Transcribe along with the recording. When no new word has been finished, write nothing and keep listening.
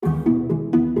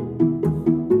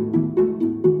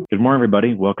morning,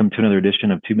 everybody. Welcome to another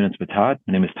edition of 2 Minutes with Todd.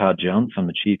 My name is Todd Jones. I'm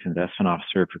the Chief Investment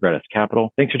Officer for Gratis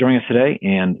Capital. Thanks for joining us today,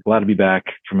 and glad to be back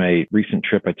from a recent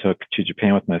trip I took to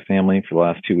Japan with my family for the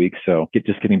last 2 weeks. So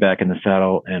just getting back in the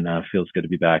saddle, and feels good to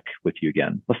be back with you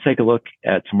again. Let's take a look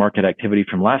at some market activity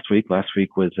from last week. Last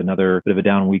week was another bit of a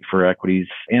down week for equities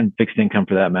and fixed income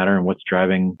for that matter. And what's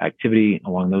driving activity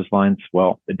along those lines?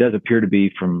 Well, it does appear to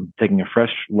be, from taking a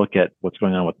fresh look at what's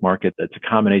going on with market, it's a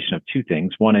combination of two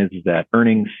things. One is that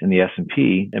earnings in the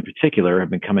S&P in particular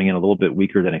have been coming in a little bit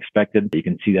weaker than expected. You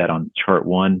can see that on chart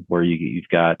 1, where you've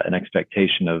got an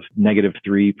expectation of negative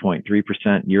 3.3%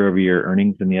 year-over-year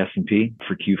earnings in the S&P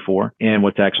for Q4. And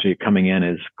what's actually coming in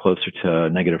is closer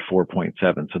to negative 4.7.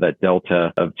 So that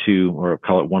delta of 2, or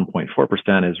call it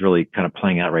 1.4%, is really kind of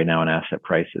playing out right now in asset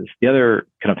prices. The other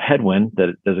kind of headwind that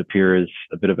it does appear is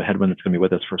a bit of a headwind that's going to be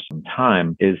with us for some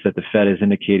time is that the Fed is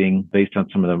indicating, based on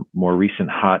some of the more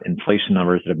recent hot inflation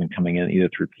numbers that have been coming in either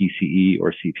through PCE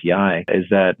or CPI, is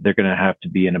that they're going to have to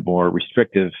be in a more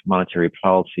restrictive monetary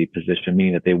policy position,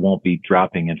 meaning that they won't be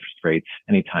dropping interest rates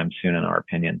anytime soon, in our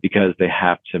opinion, because they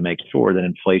have to make sure that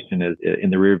inflation is in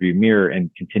the rearview mirror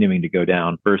and continuing to go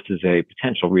down versus a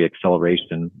potential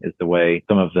reacceleration, is the way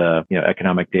some of the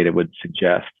economic data would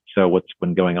suggest. So what's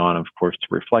been going on, of course, to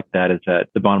reflect that is that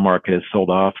the bond market has sold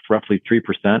off roughly 3%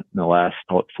 in the last,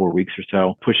 call it 4 weeks or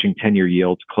so, pushing 10-year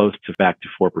yields close to back to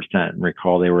 4%. And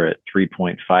recall, they were at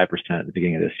 3.5% at the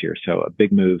beginning of this year. So a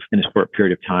big move in a short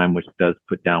period of time, which does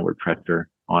put downward pressure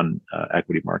on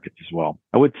equity markets as well.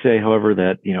 I would say, however,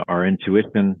 that our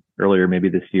intuition earlier maybe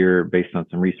this year, based on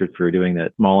some research we were doing,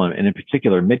 that small and in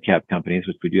particular mid-cap companies,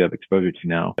 which we do have exposure to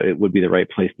now, it would be the right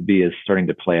place to be, is starting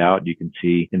to play out. You can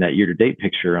see in that year-to-date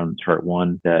picture on chart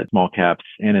 1 that small caps,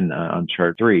 and on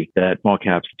chart 3 that small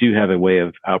caps do have a way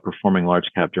of outperforming large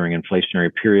cap during inflationary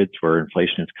periods where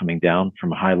inflation is coming down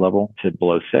from a high level to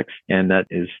below 6. And that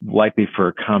is likely for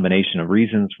a combination of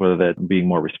reasons, whether that being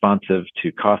more responsive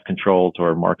to cost controls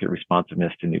or market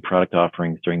responsiveness to new product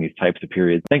offerings during these types of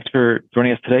periods. Thanks for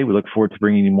joining us today. We look forward to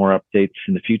bringing you more updates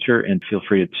in the future, and feel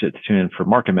free to tune in for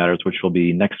Market Matters, which will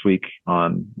be next week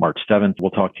on March 7th.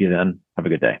 We'll talk to you then. Have a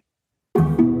good day.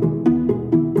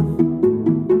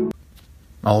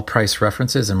 All price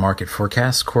references and market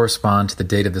forecasts correspond to the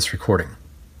date of this recording.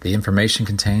 The information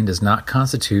contained does not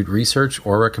constitute research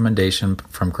or recommendation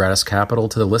from Gratis Capital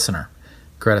to the listener.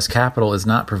 Gratis Capital is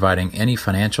not providing any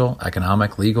financial,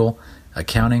 economic, legal,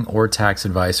 accounting, or tax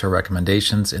advice or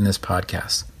recommendations in this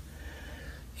podcast.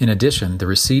 In addition, the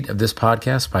receipt of this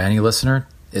podcast by any listener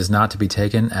is not to be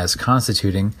taken as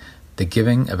constituting the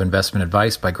giving of investment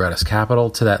advice by Gratis Capital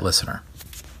to that listener.